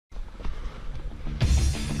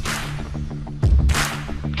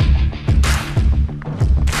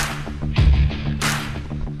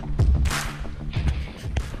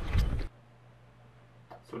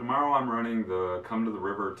I'm running the Come to the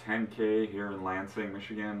River 10K here in Lansing,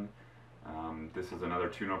 Michigan. This is another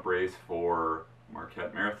tune-up race for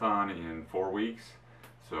Marquette Marathon in 4 weeks.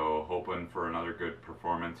 So hoping for another good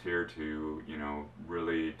performance here to,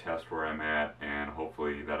 really test where I'm at, and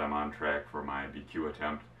hopefully that I'm on track for my BQ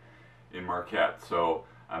attempt in Marquette. So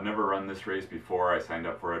I've never run this race before. I signed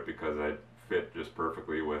up for it because it fit just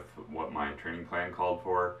perfectly with what my training plan called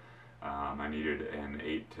for. I needed an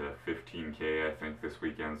 8 to 15K I think this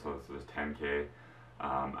weekend, so this is 10K.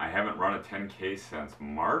 I haven't run a 10K since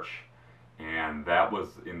March, and that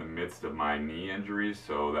was in the midst of my knee injuries,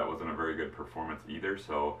 so that wasn't a very good performance either.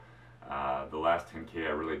 So the last 10K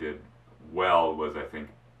I really did well was, I think,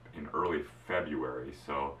 in early February,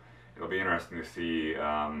 so it'll be interesting to see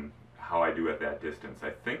how I do at that distance. I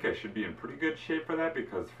think I should be in pretty good shape for that,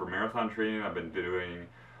 because for marathon training I've been doing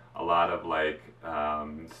a lot of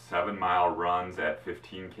 7-mile runs at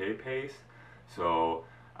 15K pace. So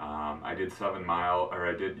I did 7 miles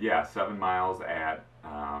at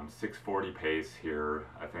 6:40 pace here,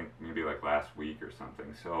 I think maybe last week or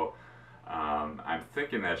something. So I'm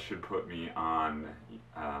thinking that should put me on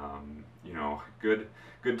good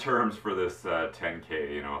terms for this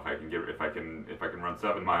 10K. If I can run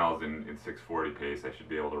 7 miles in 6:40 pace, I should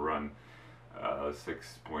be able to run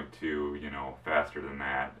 6.2, faster than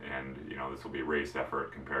that, and this will be race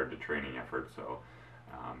effort compared to training effort. So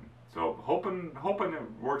so hoping it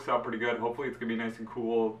works out pretty good. Hopefully it's gonna be nice and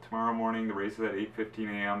cool tomorrow morning. The race is at 8:15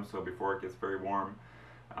 a.m. so before it gets very warm,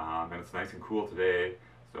 and it's nice and cool today.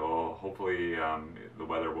 So hopefully the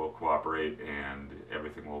weather will cooperate and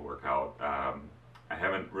everything will work out. I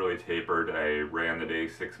haven't really tapered. I ran the day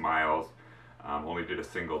 6 miles. Only did a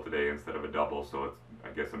single today instead of a double, so it's, I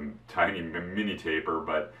guess, a tiny mini taper,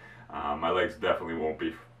 but my legs definitely won't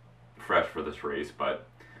be fresh for this race, but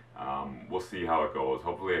we'll see how it goes.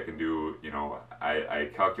 Hopefully I can do,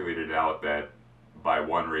 I calculated out that by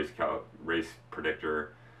one race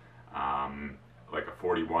predictor, like a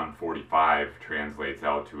 41:45 translates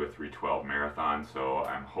out to a 3:12 marathon, so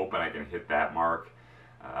I'm hoping I can hit that mark,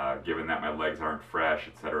 given that my legs aren't fresh,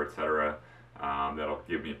 etc., etc. That'll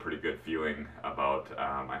give me a pretty good feeling about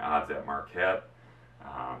my odds at Marquette.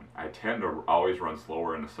 I tend to always run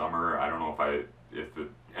slower in the summer. I don't know if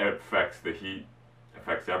the heat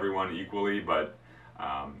affects everyone equally, but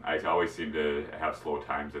I always seem to have slow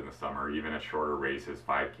times in the summer, even at shorter races,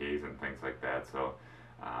 5Ks and things like that. So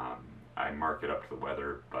I mark it up to the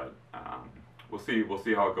weather, but we'll see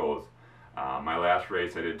how it goes. My last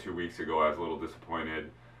race I did 2 weeks ago, I was a little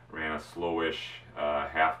disappointed. Ran a slowish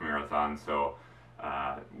half marathon, so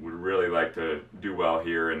would really like to do well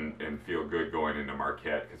here and feel good going into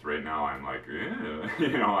Marquette, because right now I'm like,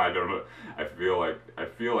 I don't know. I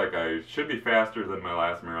feel like I should be faster than my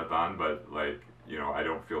last marathon, but I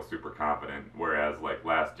don't feel super confident. Whereas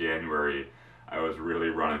last January, I was really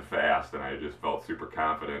running fast, and I just felt super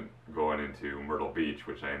confident going into Myrtle Beach,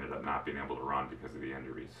 which I ended up not being able to run because of the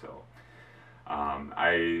injuries. So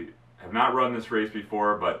I have not run this race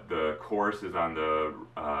before, but the course is on the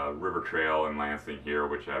river trail in Lansing here,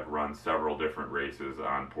 which I've run several different races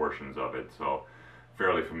on portions of it, so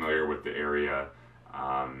fairly familiar with the area.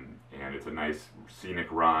 And it's a nice scenic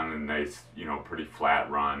run, and nice, pretty flat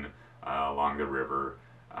run along the river.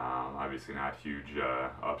 Obviously not huge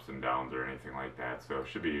ups and downs or anything like that, so it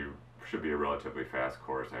should be a relatively fast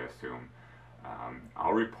course, I assume.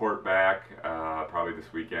 I'll report back probably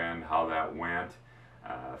this weekend how that went.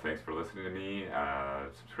 Thanks for listening to me.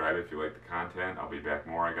 Subscribe if you like the content. I'll be back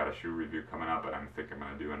more. I got a shoe review coming up, and I think I'm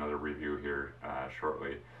going to do another review here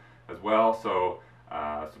shortly as well. So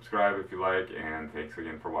subscribe if you like, and thanks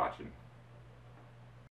again for watching.